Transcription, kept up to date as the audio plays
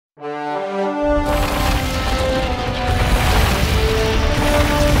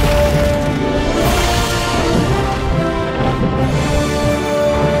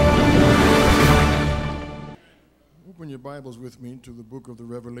with me to the book of the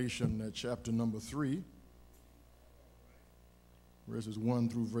Revelation, chapter number 3, verses 1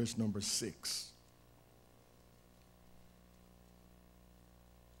 through verse number 6.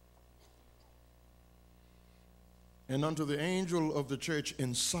 And unto the angel of the church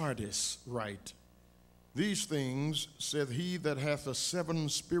in Sardis write, These things saith he that hath the 7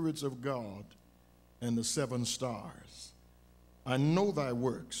 spirits of God and the 7 stars. I know thy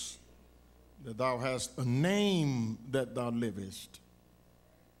works, that thou hast a name that thou livest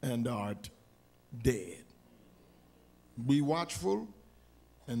and art dead. Be watchful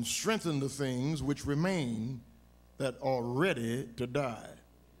and strengthen the things which remain that are ready to die.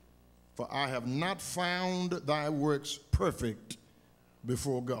 For I have not found thy works perfect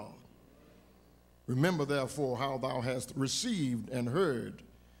before God. Remember therefore how thou hast received and heard,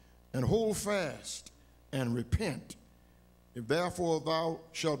 and hold fast and repent. If therefore thou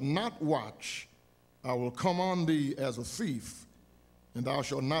shalt not watch, I will come on thee as a thief, and thou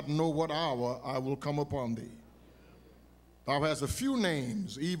shalt not know what hour I will come upon thee. Thou hast a few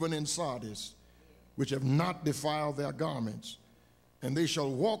names, even in Sardis, which have not defiled their garments, and they shall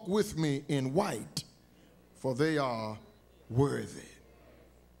walk with me in white, for they are worthy.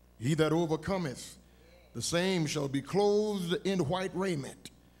 He that overcometh, the same shall be clothed in white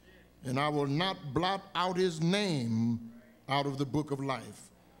raiment, and I will not blot out his name out of the book of life,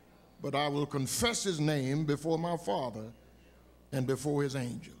 but I will confess his name before my Father and before his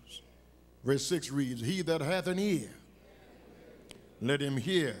angels. Verse 6 reads, He that hath an ear, let him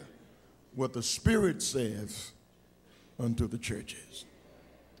hear what the Spirit saith unto the churches.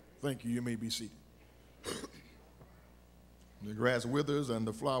 Thank you. You may be seated. The grass withers and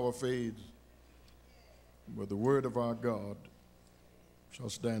the flower fades, but the word of our God shall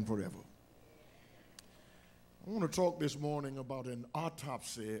stand forever. I want to talk this morning about an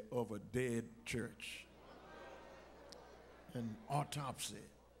autopsy of a dead church. An autopsy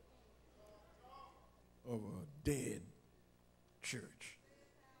of a dead church.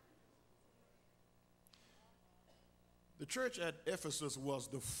 The church at Ephesus was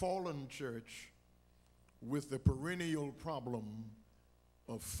the fallen church with the perennial problem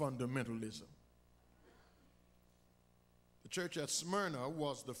of fundamentalism. The church at Smyrna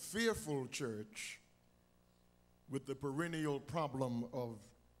was the fearful church with the perennial problem of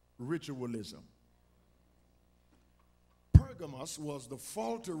ritualism. Pergamos was the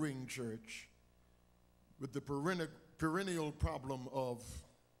faltering church with the perennial problem of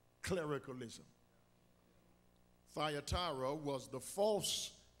clericalism. Thyatira was the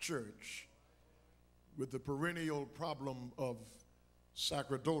false church with the perennial problem of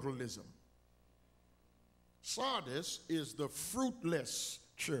sacerdotalism. Sardis is the fruitless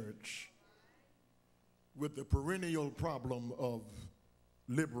church with the perennial problem of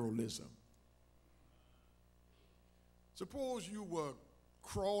liberalism. Suppose you were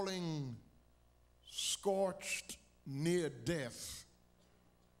crawling, scorched near death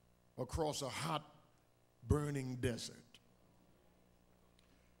across a hot, burning desert.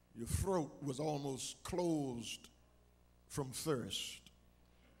 Your throat was almost closed from thirst.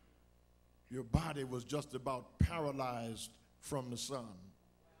 Your body was just about paralyzed from the sun.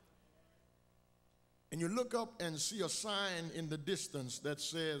 And you look up and see a sign in the distance that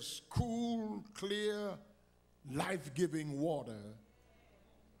says, cool, clear, life-giving water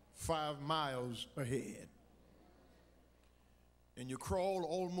 5 miles ahead. And you crawl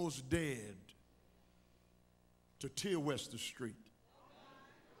almost dead to Tearwester Street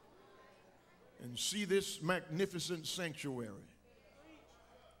and see this magnificent sanctuary.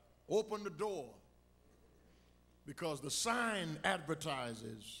 Open the door, because the sign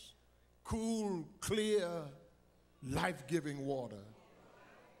advertises cool, clear, life-giving water.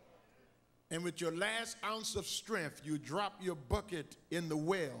 And with your last ounce of strength, you drop your bucket in the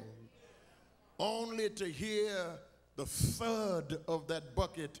well, only to hear the thud of that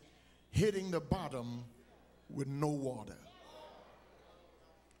bucket hitting the bottom with no water.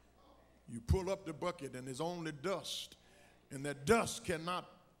 You pull up the bucket and there's only dust, and that dust cannot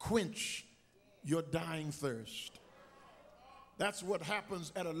quench your dying thirst. That's what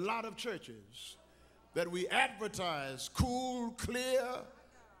happens at a lot of churches, that we advertise cool, clear,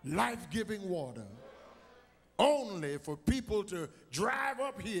 life-giving water only for people to drive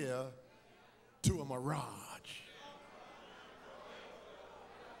up here to a mirage.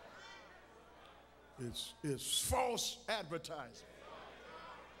 It's false advertising.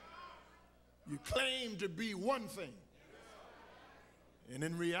 You claim to be one thing, and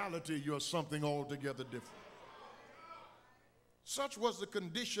in reality, you're something altogether different. Such was the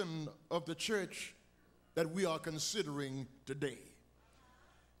condition of the church that we are considering today.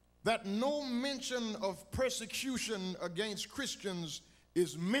 that no mention of persecution against Christians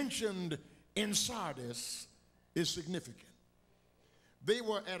is mentioned in Sardis is significant. They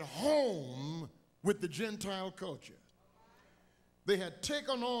were at home with the Gentile culture. They had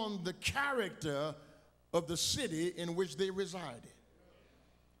taken on the character of the city in which they resided.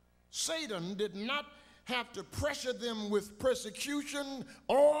 Satan did not have to pressure them with persecution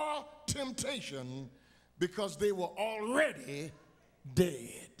or temptation because they were already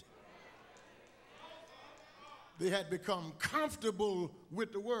dead. They had become comfortable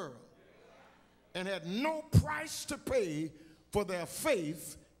with the world and had no price to pay for their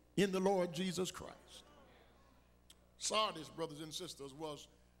faith in the Lord Jesus Christ. Sardis, brothers and sisters, was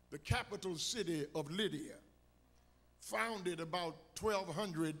the capital city of Lydia, founded about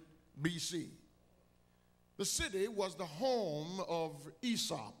 1200 BC. The city was the home of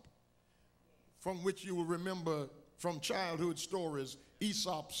Aesop, from which you will remember from childhood stories,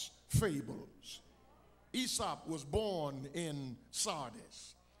 Aesop's fables. Aesop was born in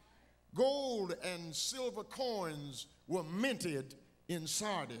Sardis. Gold and silver coins were minted in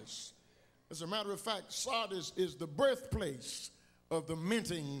Sardis. As a matter of fact, Sardis is the birthplace of the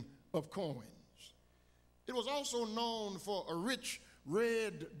minting of coins. It was also known for a rich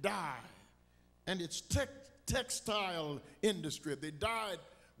red dye and its textile industry. They dyed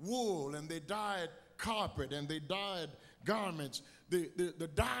wool and they dyed carpet and they dyed garments. The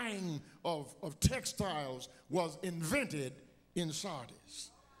dyeing of textiles was invented in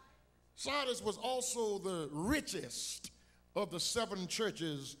Sardis. Sardis was also the richest of the 7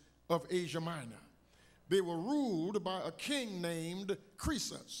 churches of Asia Minor. They were ruled by a king named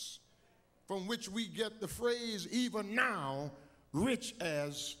Croesus, from which we get the phrase, even now, rich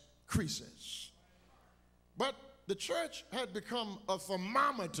as Croesus. But the church had become a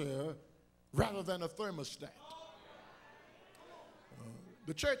thermometer rather than a thermostat.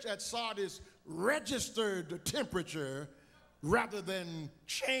 The church at Sardis registered the temperature rather than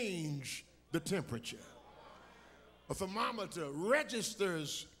change the temperature. A thermometer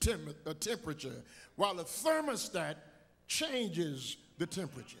registers a temperature, while a thermostat changes the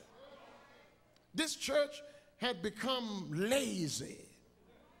temperature. This church had become lazy,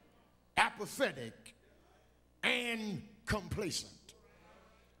 apathetic, and complacent.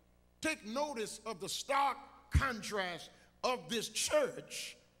 Take notice of the stark contrast of this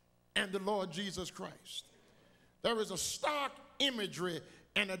church and the Lord Jesus Christ. There is a stark imagery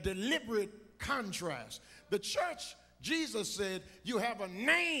and a deliberate contrast. The church, Jesus said, you have a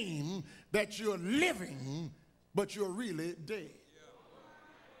name that you're living, but you're really dead.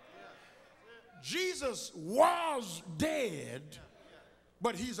 Jesus was dead,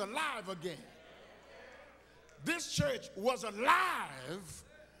 but he's alive again. This church was alive,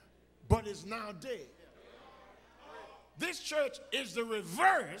 but is now dead. This church is the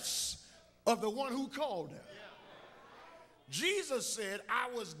reverse of the one who called her. Jesus said, I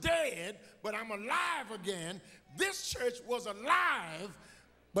was dead, but I'm alive again. This church was alive,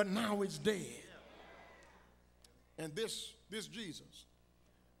 but now it's dead. And this Jesus,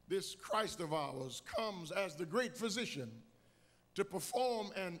 this Christ of ours, comes as the great physician to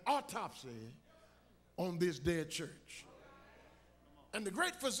perform an autopsy on this dead church. And the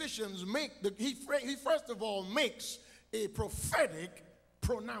great physicians he first of all makes a prophetic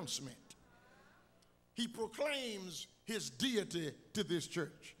pronouncement. He proclaims his deity to this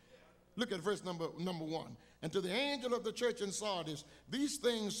church. Look at verse number 1. And to the angel of the church in Sardis, these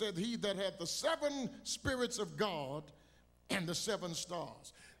things said he that had the 7 spirits of God and the 7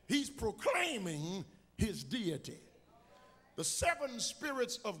 stars. He's proclaiming his deity. The 7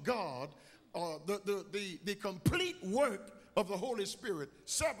 spirits of God are the complete work of the Holy Spirit.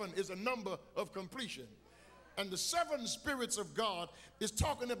 7 is a number of completion. And the 7 spirits of God is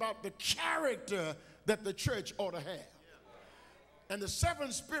talking about the character that the church ought to have. And the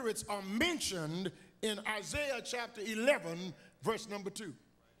 7 spirits are mentioned in Isaiah chapter 11, verse number 2.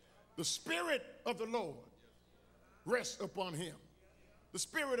 The Spirit of the Lord rests upon him. The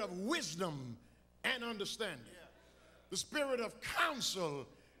Spirit of wisdom and understanding. The Spirit of counsel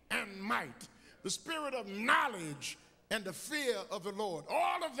and might. The Spirit of knowledge and the fear of the Lord.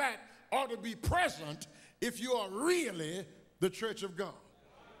 All of that ought to be present if you are really the church of God.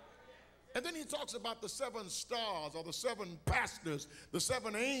 And then he talks about the 7 stars or the 7 pastors, the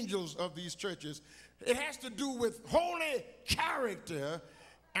 7 angels of these churches. It has to do with holy character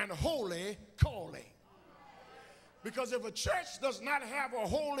and holy calling. Because if a church does not have a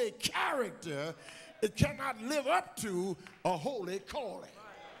holy character, it cannot live up to a holy calling.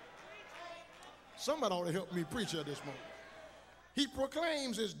 Somebody ought to help me preach here this morning. He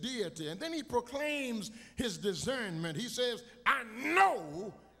proclaims his deity, and then he proclaims his discernment. He says, I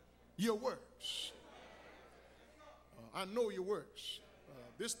know your works. I know your works.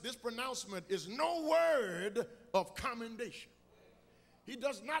 This pronouncement is no word of commendation. He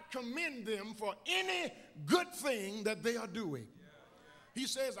does not commend them for any good thing that they are doing. He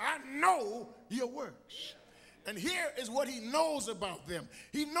says, I know your works. And here is what he knows about them.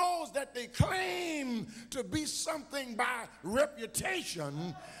 He knows that they claim to be something by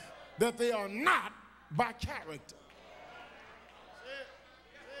reputation that they are not by character.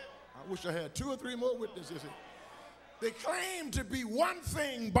 I wish I had 2 or 3 more witnesses here. They claim to be one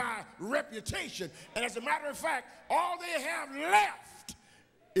thing by reputation. And as a matter of fact, all they have left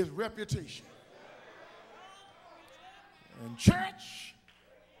is reputation. And church,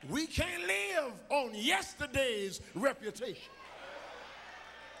 we can't live on yesterday's reputation.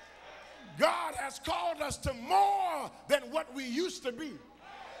 God has called us to more than what we used to be.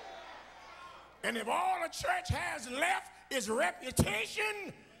 And if all the church has left is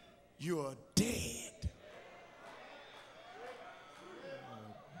reputation, you're dead.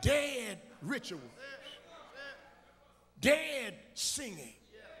 Dead rituals, dead singing,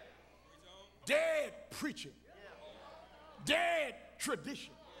 dead preaching, dead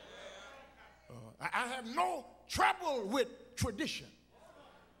tradition. I have no trouble with tradition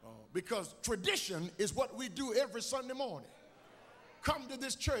because tradition is what we do every Sunday morning. Come to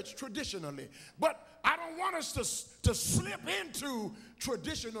this church traditionally. But I don't want us to slip into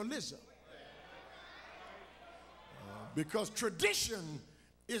traditionalism because tradition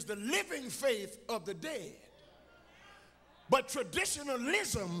is the living faith of the dead. But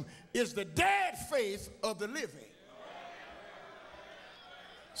traditionalism is the dead faith of the living.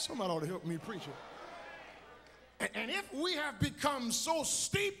 Somebody ought to help me preach it. And if we have become so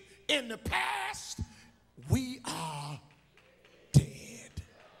steep in the past, we are dead.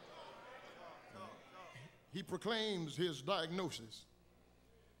 He proclaims his diagnosis.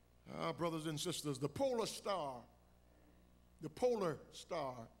 Brothers and sisters, the polar star,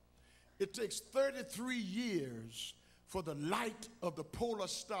 it takes 33 years for the light of the polar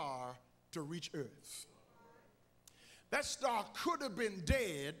star to reach Earth. That star could have been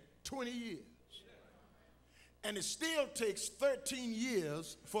dead 20 years. And it still takes 13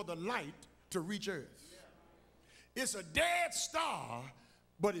 years for the light to reach Earth. It's a dead star,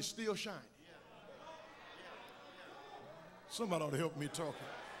 but it's still shining. Somebody ought to help me talk.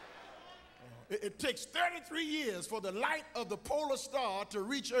 It takes 33 years for the light of the polar star to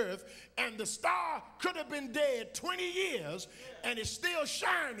reach Earth, and the star could have been dead 20 years, and it's still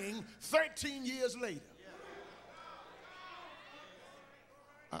shining 13 years later.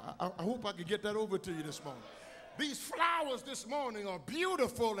 I hope I can get that over to you this morning. These flowers this morning are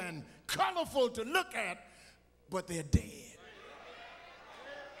beautiful and colorful to look at, but they're dead.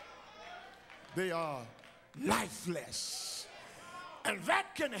 They are lifeless. And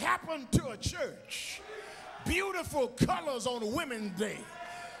that can happen to a church. Beautiful colors on Women's Day.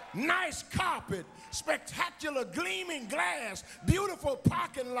 Nice carpet, spectacular gleaming glass, beautiful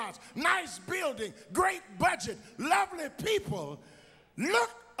parking lots, nice building, great budget, lovely people.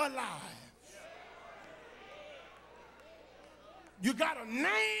 Look alive. You got a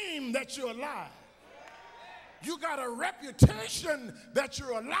name that you're alive. You got a reputation that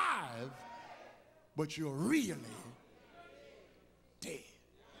you're alive, but you're really dead.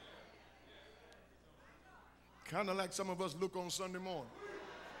 Kind of like some of us look on Sunday morning.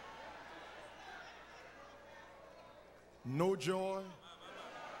 No joy,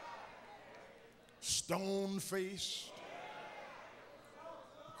 stone-faced.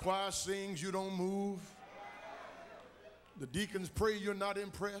 The choir sings, you don't move. The deacons pray, you're not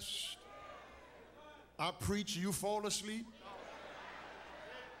impressed. I preach, you fall asleep.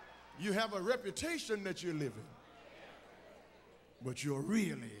 You have a reputation that you're living, but you're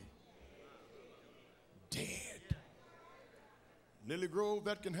really dead. Lily Grove,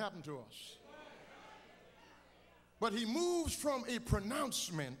 that can happen to us. But he moves from a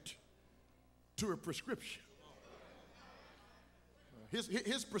pronouncement to a prescription.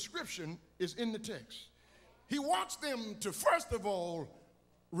 His prescription is in the text. He wants them to, first of all,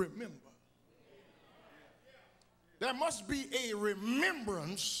 remember. There must be a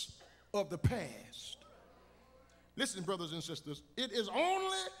remembrance of the past. Listen, brothers and sisters, it is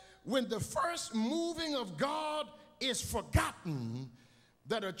only when the first moving of God is forgotten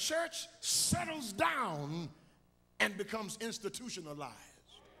that a church settles down and becomes institutionalized.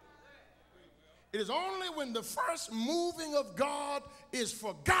 It is only when the first moving of God is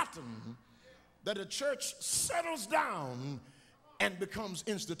forgotten that a church settles down and becomes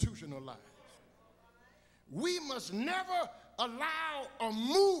institutionalized. We must never allow a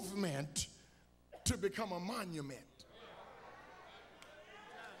movement to become a monument.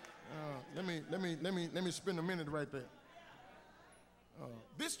 Let me spend a minute right there.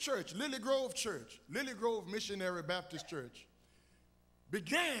 This church, Lily Grove Church, Lily Grove Missionary Baptist Church,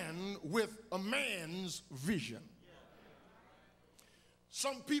 began with a man's vision.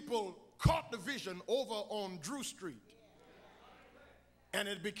 Some people caught the vision over on Drew Street, and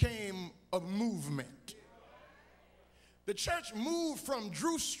it became a movement. The church moved from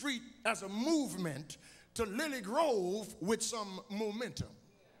Drew Street as a movement to Lily Grove with some momentum.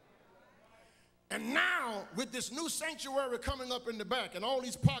 And now, with this new sanctuary coming up in the back and all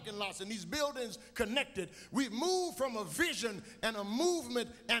these parking lots and these buildings connected, we've moved from a vision and a movement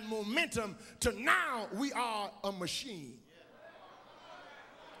and momentum to now we are a machine.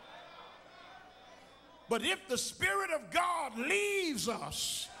 But if the Spirit of God leaves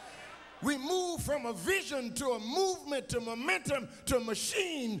us, we move from a vision to a movement to momentum to a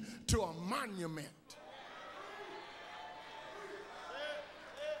machine to a monument.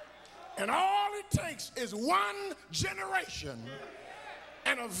 And all it takes is one generation,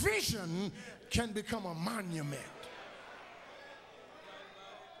 and a vision can become a monument.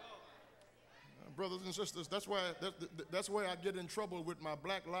 Brothers and sisters, that's why I get in trouble with my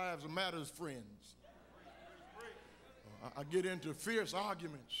Black Lives Matter friends. I get into fierce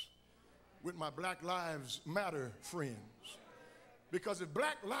arguments with my Black Lives Matter friends. Because if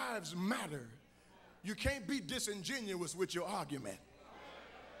Black Lives Matter, you can't be disingenuous with your argument.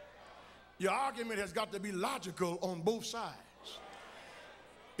 Your argument has got to be logical on both sides.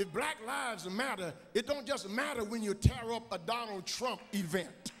 If Black Lives Matter, it don't just matter when you tear up a Donald Trump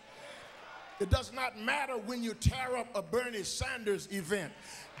event. It does not matter when you tear up a Bernie Sanders event.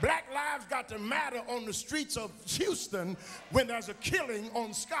 Black lives got to matter on the streets of Houston when there's a killing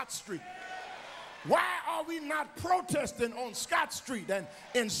on Scott Street. Why are we not protesting on Scott Street and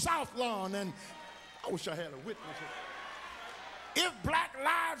in South Lawn? And I wish I had a witness here. If Black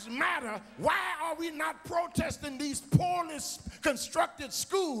Lives Matter, why are we not protesting these poorly constructed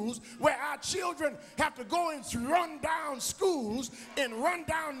schools where our children have to go into run-down schools in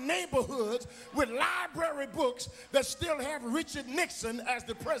run-down neighborhoods with library books that still have Richard Nixon as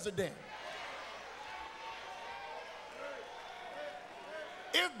the president?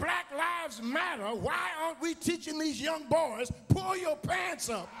 If Black Lives Matter, why aren't we teaching these young boys, pull your pants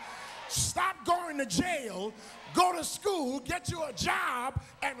up, stop going to jail, go to school, get you a job,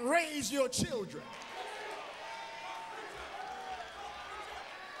 and raise your children?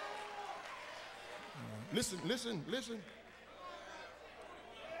 Listen.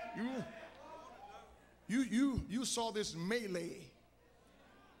 You saw this melee,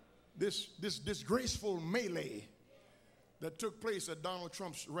 this disgraceful melee that took place at Donald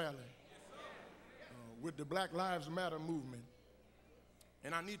Trump's rally with the Black Lives Matter movement.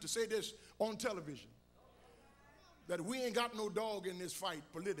 And I need to say this on television, that we ain't got no dog in this fight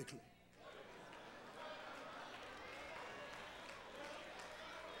politically.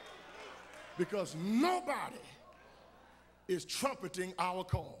 Because nobody is trumpeting our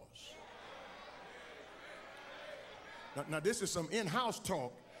cause. Now this is some in-house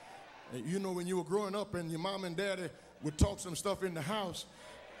talk. You know, when you were growing up and your mom and daddy would talk some stuff in the house,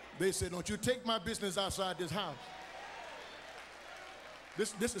 they said, don't you take my business outside this house.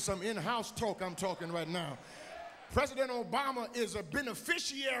 This is some in-house talk I'm talking right now. President Obama is a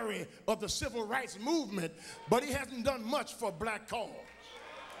beneficiary of the civil rights movement, but he hasn't done much for black cause.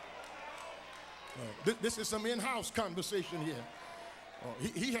 This is some in-house conversation here.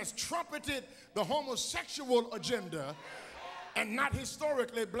 He has trumpeted the homosexual agenda, and not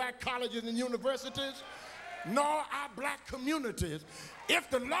historically black colleges and universities, nor our black communities. If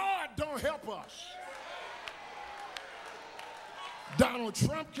the Lord don't help us, Donald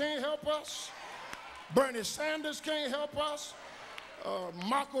Trump can't help us, Bernie Sanders can't help us,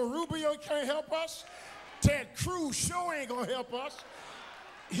 Marco Rubio can't help us, Ted Cruz sure ain't gonna help us,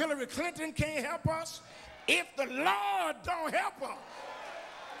 Hillary Clinton can't help us. If the Lord don't help us,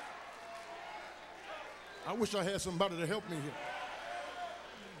 I wish I had somebody to help me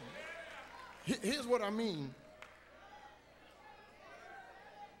here. Here's what I mean.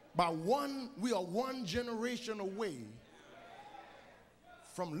 We are one generation away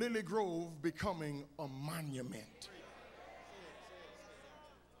from Lily Grove becoming a monument.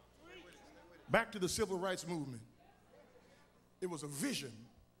 Back to the civil rights movement. It was a vision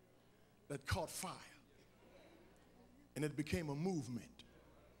that caught fire, and it became a movement.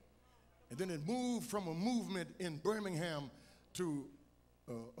 And then it moved from a movement in Birmingham to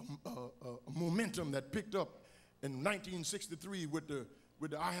a momentum that picked up in 1963 with the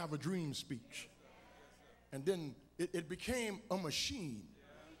I Have a Dream speech. And then it became a machine.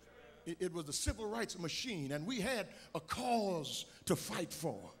 It was the civil rights machine, and we had a cause to fight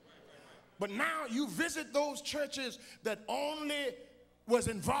for. But now you visit those churches that only was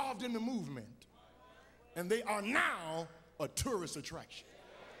involved in the movement, and they are now a tourist attraction.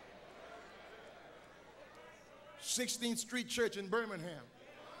 16th Street Church in Birmingham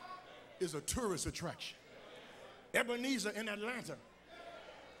is a tourist attraction. Ebenezer in Atlanta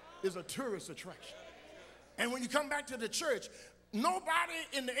is a tourist attraction. And when you come back to the church, nobody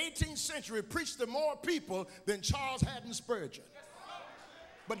in the 18th century preached to more people than Charles Haddon Spurgeon.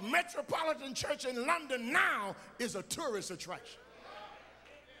 But Metropolitan Church in London now is a tourist attraction.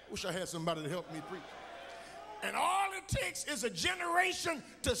 Wish I had somebody to help me preach. And all it takes is a generation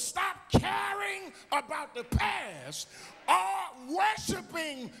to stop caring about the past or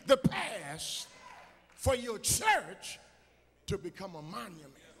worshiping the past for your church to become a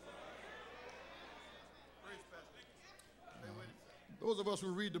monument. Those of us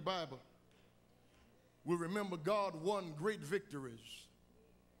who read the Bible will remember God won great victories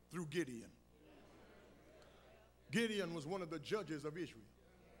through Gideon. Gideon was one of the judges of Israel.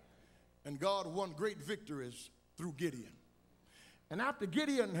 And God won great victories through Gideon. And after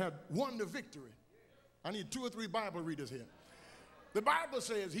Gideon had won the victory, I need 2 or 3 Bible readers here. The Bible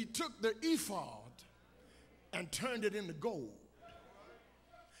says he took the ephod and turned it into gold.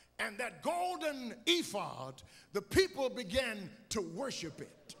 And that golden ephod, the people began to worship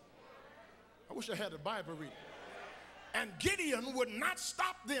it. I wish I had a Bible reader. And Gideon would not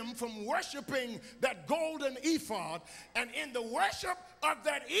stop them from worshiping that golden ephod. And in the worship of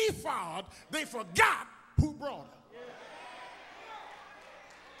that ephod, they forgot who brought them.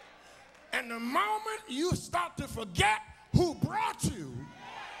 And the moment you start to forget who brought you,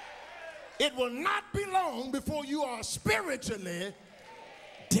 it will not be long before you are spiritually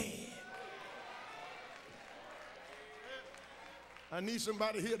dead. I need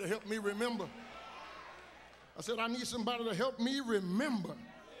somebody here to help me remember. I said, I need somebody to help me remember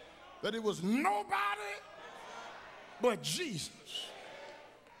that it was nobody but Jesus.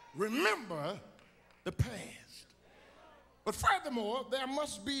 Remember the past. But furthermore, there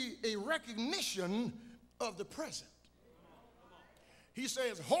must be a recognition of the present. He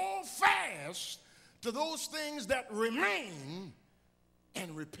says, hold fast to those things that remain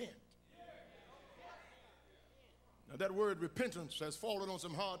and repent. Now, that word repentance has fallen on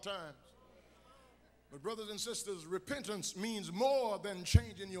some hard times. But brothers and sisters, repentance means more than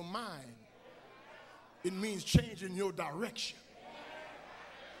changing your mind. It means changing your direction.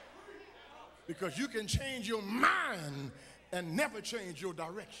 Because you can change your mind and never change your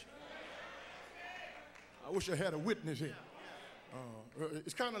direction. I wish I had a witness here.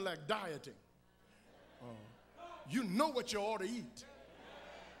 It's kind of like dieting. You know what you ought to eat.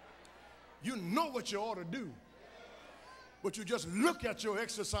 You know what you ought to do. But you just look at your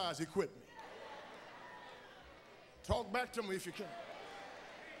exercise equipment. Talk back to me if you can.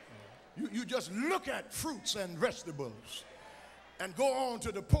 You just look at fruits and vegetables and go on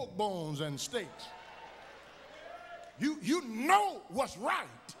to the pork bones and steaks. You know what's right,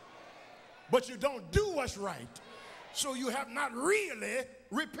 but you don't do what's right. So you have not really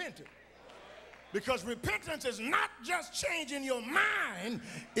repented. Because repentance is not just changing your mind,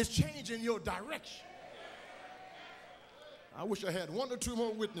 it's changing your direction. I wish I had 1 or 2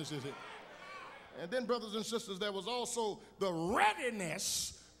 more witnesses here. And then, brothers and sisters, there was also the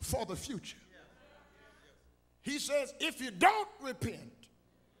readiness for the future. He says, if you don't repent,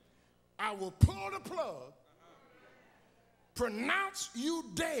 I will pull the plug, pronounce you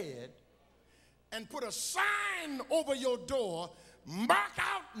dead, and put a sign over your door, mark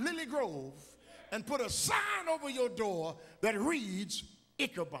out Lily Grove, and put a sign over your door that reads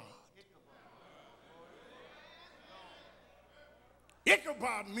Ichabod.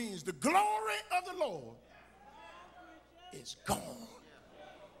 Ichabod means the glory of the Lord is gone.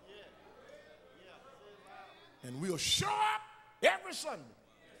 And we'll show up every Sunday.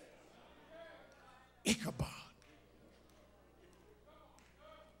 Ichabod.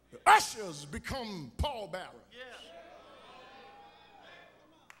 The ushers become pallbearers.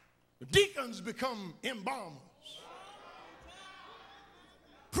 The deacons become embalmers.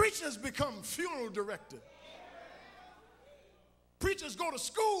 Preachers become funeral directors. Preachers go to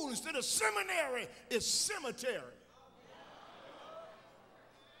school instead of seminary, it's cemetery.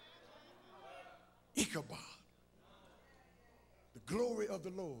 Ichabod. The glory of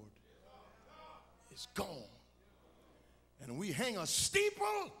the Lord is gone. And we hang a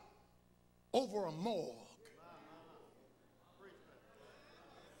steeple over a morgue.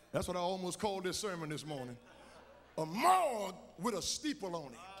 That's what I almost called this sermon this morning. A morgue with a steeple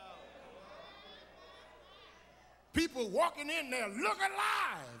on it. People walking in there look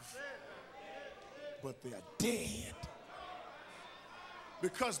alive, but they're dead.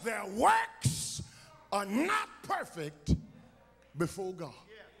 because their works are not perfect before God.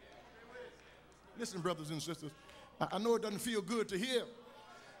 Listen, brothers and sisters, I know it doesn't feel good to hear,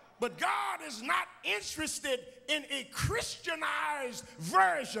 but God is not interested in a Christianized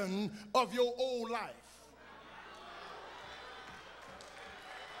version of your old life.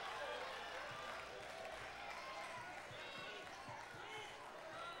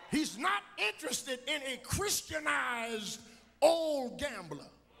 He's not interested in a Christianized old gambler,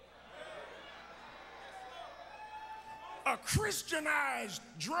 a Christianized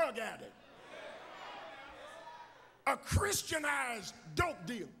drug addict, a Christianized dope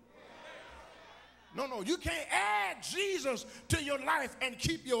dealer. No, you can't add Jesus to your life and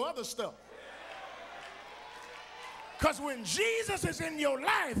keep your other stuff. Because when Jesus is in your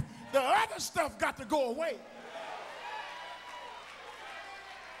life, the other stuff got to go away.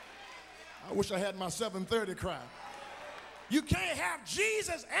 I wish I had my 7:30 crowd. You can't have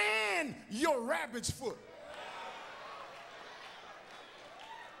Jesus and your rabbit's foot.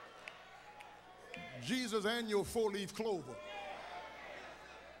 Jesus and your 4-leaf clover.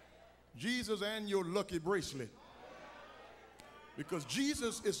 Jesus and your lucky bracelet. Because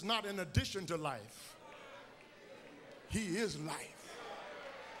Jesus is not in addition to life. He is life.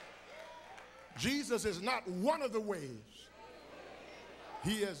 Jesus is not one of the ways.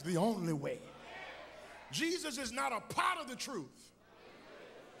 He is the only way. Jesus is not a part of the truth.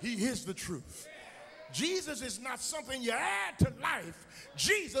 He is the truth. Jesus is not something you add to life.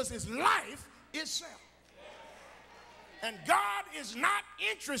 Jesus is life itself. And God is not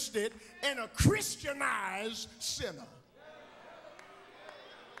interested in a Christianized sinner.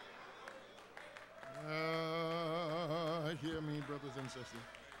 Hear me, brothers and sisters.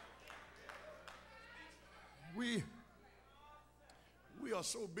 We are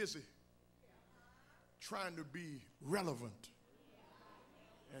so busy trying to be relevant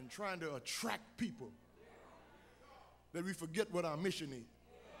and trying to attract people that we forget what our mission is.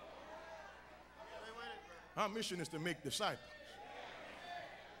 Our mission is to make disciples.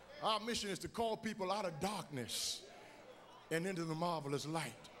 Our mission is to call people out of darkness and into the marvelous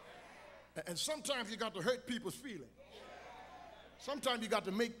light. And sometimes you got to hurt people's feelings. Sometimes you got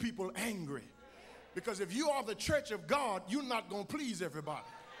to make people angry. Because if you are the church of God, you're not going to please everybody.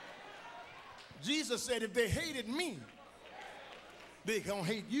 Jesus said if they hated me, they're going to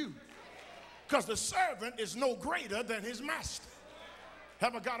hate you. Because the servant is no greater than his master.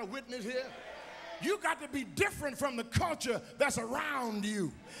 Have I got a witness here? You got to be different from the culture that's around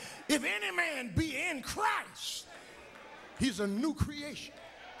you. If any man be in Christ, he's a new creation.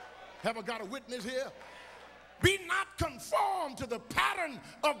 Have I got a witness here? Be not conformed to the pattern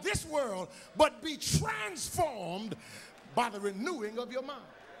of this world, but be transformed by the renewing of your mind,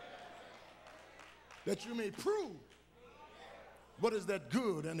 that you may prove what is that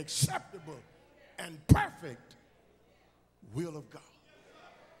good and acceptable and perfect will of God.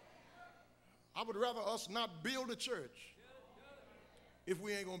 I would rather us not build a church if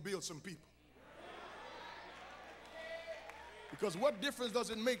we ain't going to build some people. Because what difference does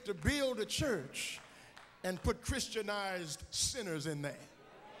it make to build a church and put Christianized sinners in there?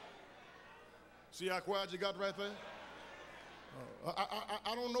 See how quiet you got right there?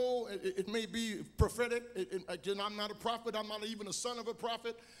 I don't know. It may be prophetic. I'm not a prophet. I'm not even a son of a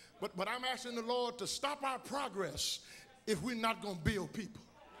prophet. But I'm asking the Lord to stop our progress if we're not going to build people.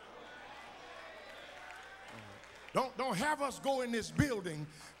 Don't have us go in this building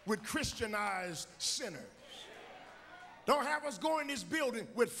with Christianized sinners. Don't have us go in this building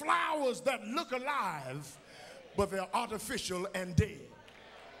with flowers that look alive, but they're artificial and dead.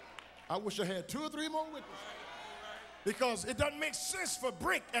 I wish I had 2 or 3 more witnesses. Because it doesn't make sense for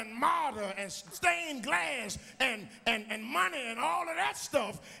brick and mortar and stained glass and money and all of that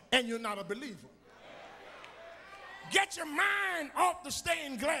stuff, and you're not a believer. Get your mind off the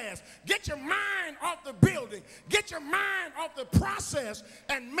stained glass. Get your mind off the building. Get your mind off the process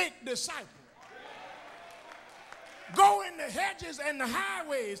and make disciples. Go in the hedges and the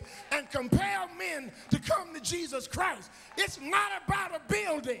highways and compel men to come to Jesus Christ. It's not about a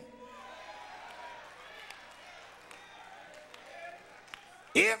building.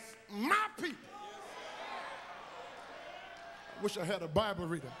 If my people, I wish I had a Bible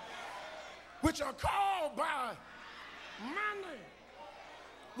reader, which are called by my name,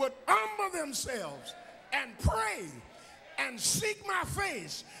 would humble themselves and pray and seek my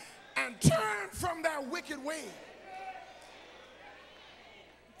face and turn from their wicked way,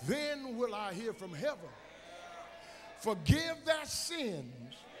 then will I hear from heaven, forgive their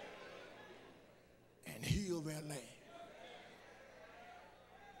sins, and heal their land.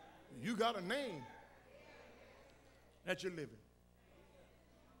 You got a name that you're living.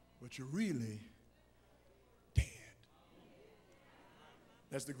 but you're really dead.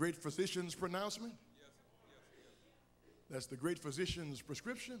 That's the great physician's pronouncement. That's the great physician's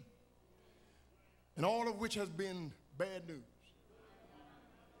prescription. And all of which has been bad news.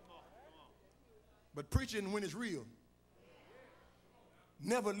 But preaching, when it's real,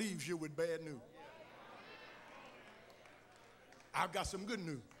 never leaves you with bad news. I've got some good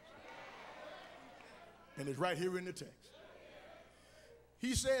news. And it's right here in the text.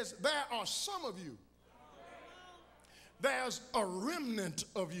 He says, there are some of you. There's a remnant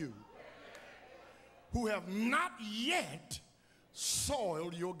of you who have not yet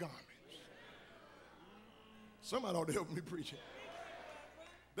soiled your garments. Somebody ought to help me preach it.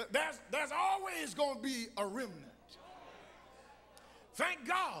 There's always going to be a remnant. Thank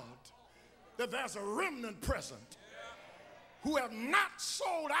God that there's a remnant present who have not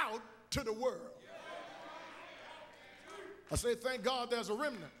sold out to the world. I say, thank God there's a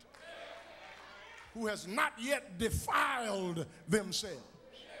remnant who has not yet defiled themselves.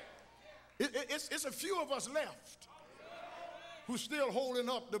 It's a few of us left who's still holding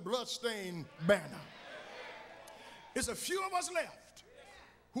up the bloodstained banner. It's a few of us left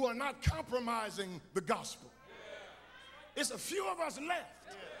who are not compromising the gospel. It's a few of us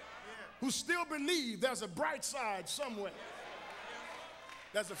left who still believe there's a bright side somewhere.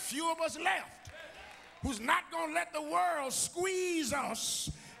 There's a few of us left who's not going to let the world squeeze us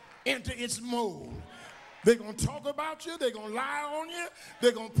into its mold. They're going to talk about you. They're going to lie on you.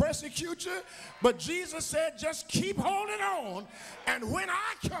 They're going to persecute you. But Jesus said, just keep holding on. And when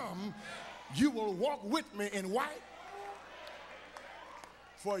I come, you will walk with me in white.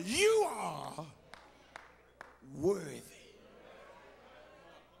 For you are worthy.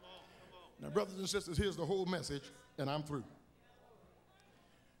 Now, brothers and sisters, here's the whole message, and I'm through.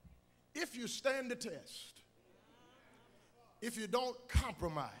 If you stand the test, if you don't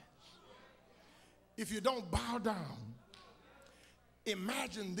compromise, if you don't bow down,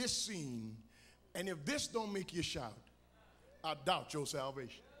 imagine this scene, and if this don't make you shout, I doubt your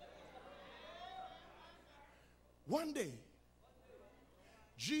salvation. One day,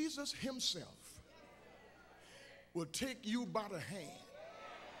 Jesus himself will take you by the hand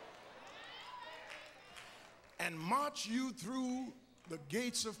and march you through the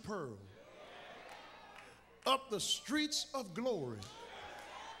gates of pearl, up the streets of glory,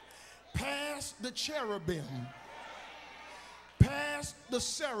 past the cherubim, past the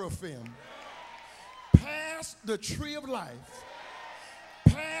seraphim, past the tree of life,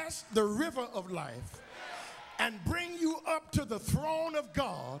 past the river of life, and bring you up to the throne of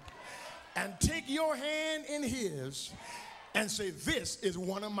God and take your hand in his and say, this is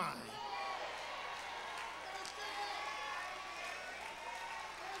one of mine.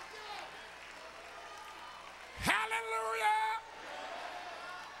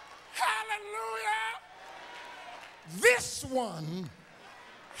 This one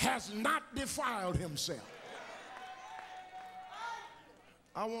has not defiled himself.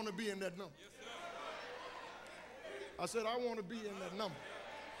 I want to be in that number. I said, I want to be in that number.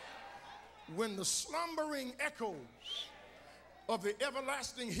 When the slumbering echoes of the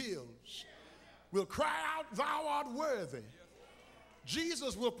everlasting hills will cry out, thou art worthy,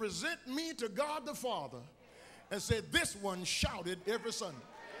 Jesus will present me to God the Father and say, this one shouted every Sunday.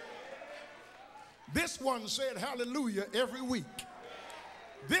 This one said hallelujah every week.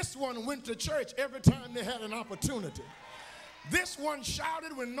 This one went to church every time they had an opportunity. This one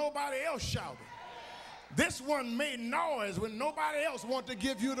shouted when nobody else shouted. This one made noise when nobody else wanted to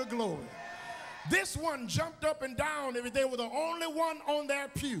give you the glory. This one jumped up and down if they were the only one on their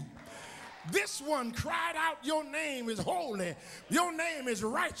pew. This one cried out, your name is holy, your name is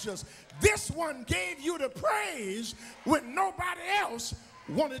righteous. This one gave you the praise when nobody else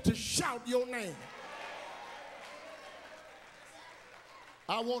wanted to shout your name.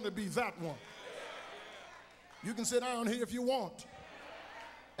 I want to be that one. You can sit down here if you want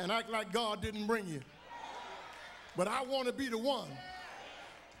and act like God didn't bring you. But I want to be the one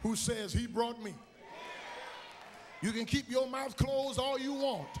who says he brought me. You can keep your mouth closed all you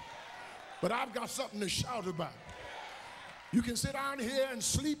want, but I've got something to shout about. You can sit down here and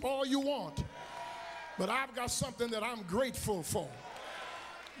sleep all you want, but I've got something that I'm grateful for.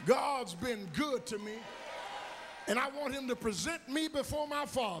 God's been good to me, and I want him to present me before my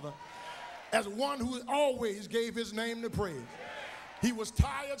Father as one who always gave his name to praise. He was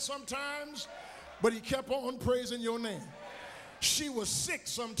tired sometimes, but he kept on praising your name. She was sick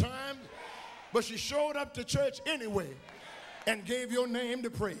sometimes, but she showed up to church anyway and gave your name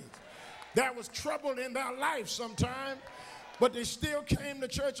to praise. There was trouble in their life sometimes, but they still came to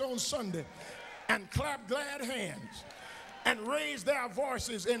church on Sunday and clapped glad hands. and raise their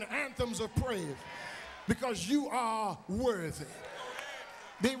voices in anthems of praise because you are worthy.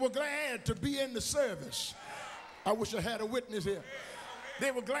 They were glad to be in the service. I wish I had a witness here.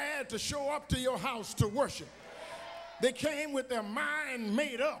 They were glad to show up to your house to worship. They came with their mind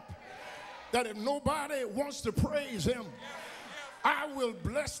made up that if nobody wants to praise him, I will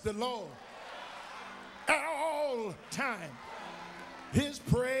bless the Lord at all times. His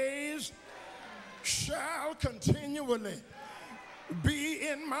praise shall continually be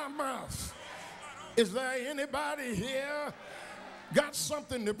in my mouth. Is there anybody here got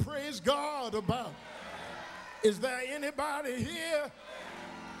something to praise God about? Is there anybody here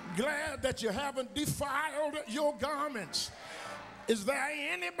glad that you haven't defiled your garments? Is there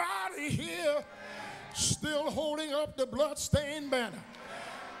anybody here still holding up the bloodstained banner?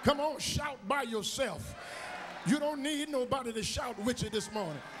 Come on, shout by yourself. You don't need nobody to shout with you this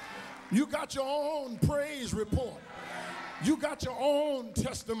morning. You got your own praise report. You got your own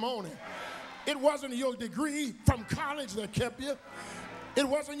testimony. It wasn't your degree from college that kept you. It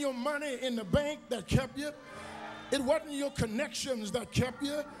wasn't your money in the bank that kept you. It wasn't your connections that kept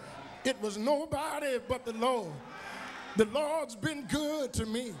you. It was nobody but the Lord. The Lord's been good to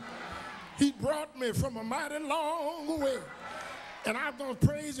me. He brought me from a mighty long way. And I'm going to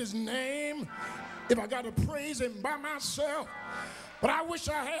praise his name if I got to praise him by myself. But I wish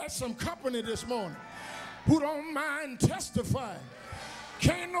I had some company this morning who don't mind testifying.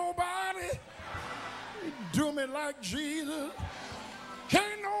 Can't nobody do me like Jesus.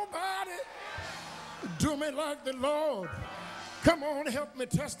 Can't nobody do me like the Lord. Come on, help me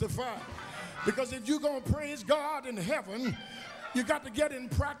testify. Because if you're going to praise God in heaven, you got to get in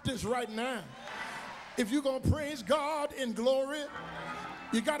practice right now. If you're going to praise God in glory,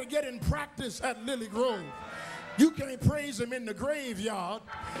 you got to get in practice at Lily Grove. You can't praise him in the graveyard.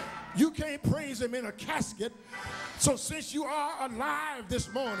 You can't praise him in a casket. So since you are alive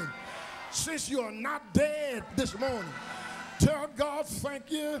this morning, since you are not dead this morning, tell God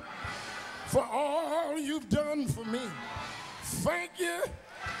thank you for all you've done for me. Thank you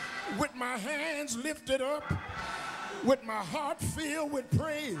with my hands lifted up, with my heart filled with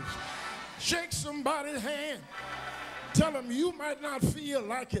praise. Shake somebody's hand. Tell them you might not feel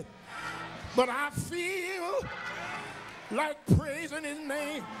like it, but I feel like praising his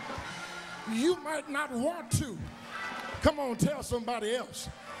name. You might not want to. Come on, tell somebody else.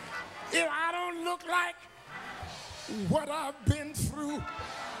 If I don't look like what I've been through,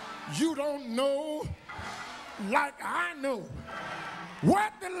 you don't know like I know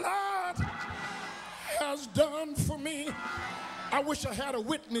what the Lord has done for me. I wish I had a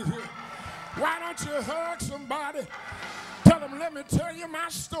witness here. Why don't you hug somebody? Tell them, let me tell you my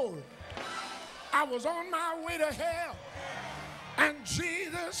story. I was on my way to hell, and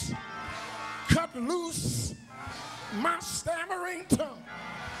Jesus cut loose my stammering tongue.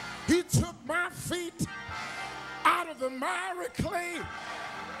 He took my feet out of the miry clay.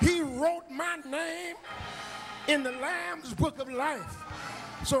 He wrote my name in the Lamb's book of life.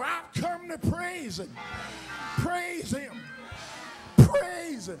 So I've come to praise him. Praise him.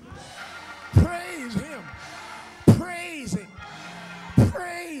 Praise him. Praise him. Praise him.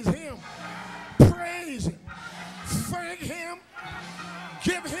 Praise him. Praise him. Thank him.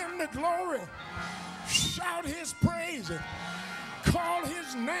 Give him the glory. Shout his praise. Call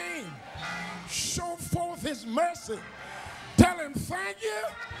his name. Show forth his mercy. Tell him thank you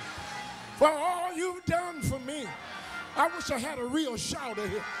for all you've done for me. I wish I had a real shouter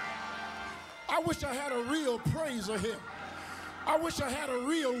here. I wish I had a real praiser here. I wish I had a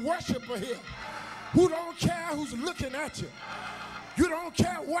real worshiper here who don't care who's looking at you. You don't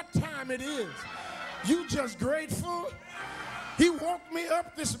care what time it is. You just grateful. He woke me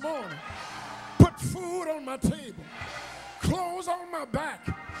up this morning, put food on my table, clothes on my back.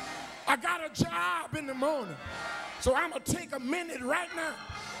 I got a job in the morning. So I'm going to take a minute right now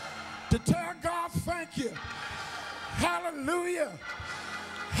to tell God thank you. Hallelujah.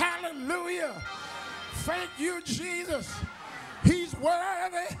 Hallelujah. Thank you, Jesus. He's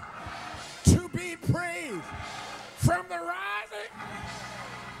worthy to be praised. From the rising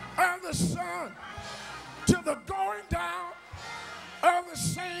of the sun to the going down of the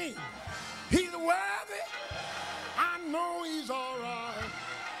same. He's worthy. I know he's all right.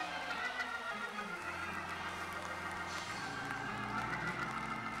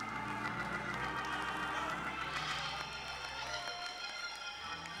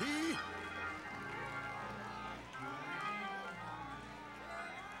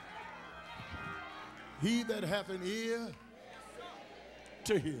 He that hath an ear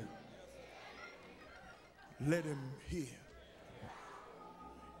to hear, let him hear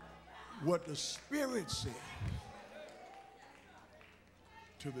what the Spirit says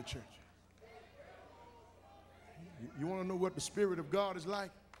to the church. You want to know what the Spirit of God is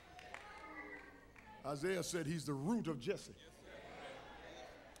like? Isaiah said he's the root of Jesse.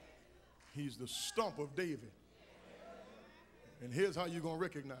 He's the stump of David. And here's how you're going to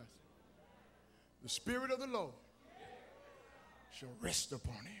recognize it. The Spirit of the Lord shall rest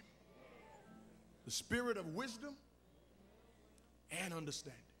upon him. The Spirit of wisdom and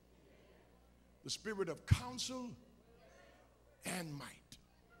understanding. The Spirit of counsel and might.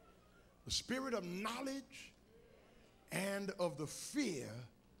 The Spirit of knowledge and of the fear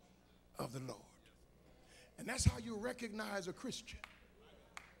of the Lord. And that's how you recognize a Christian.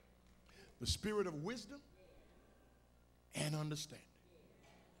 The Spirit of wisdom and understanding.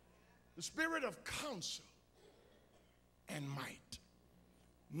 The Spirit of counsel and might.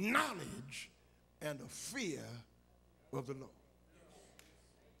 Knowledge and the fear of the Lord.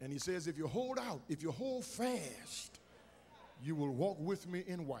 And he says, if you hold out, if you hold fast, you will walk with me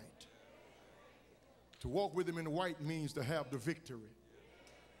in white. To walk with him in white means to have the victory.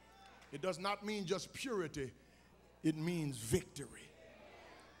 It does not mean just purity, it means victory.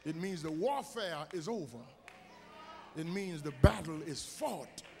 It means the warfare is over. It means the battle is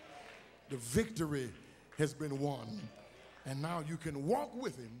fought. The victory has been won. And now you can walk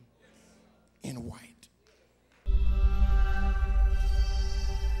with him in white.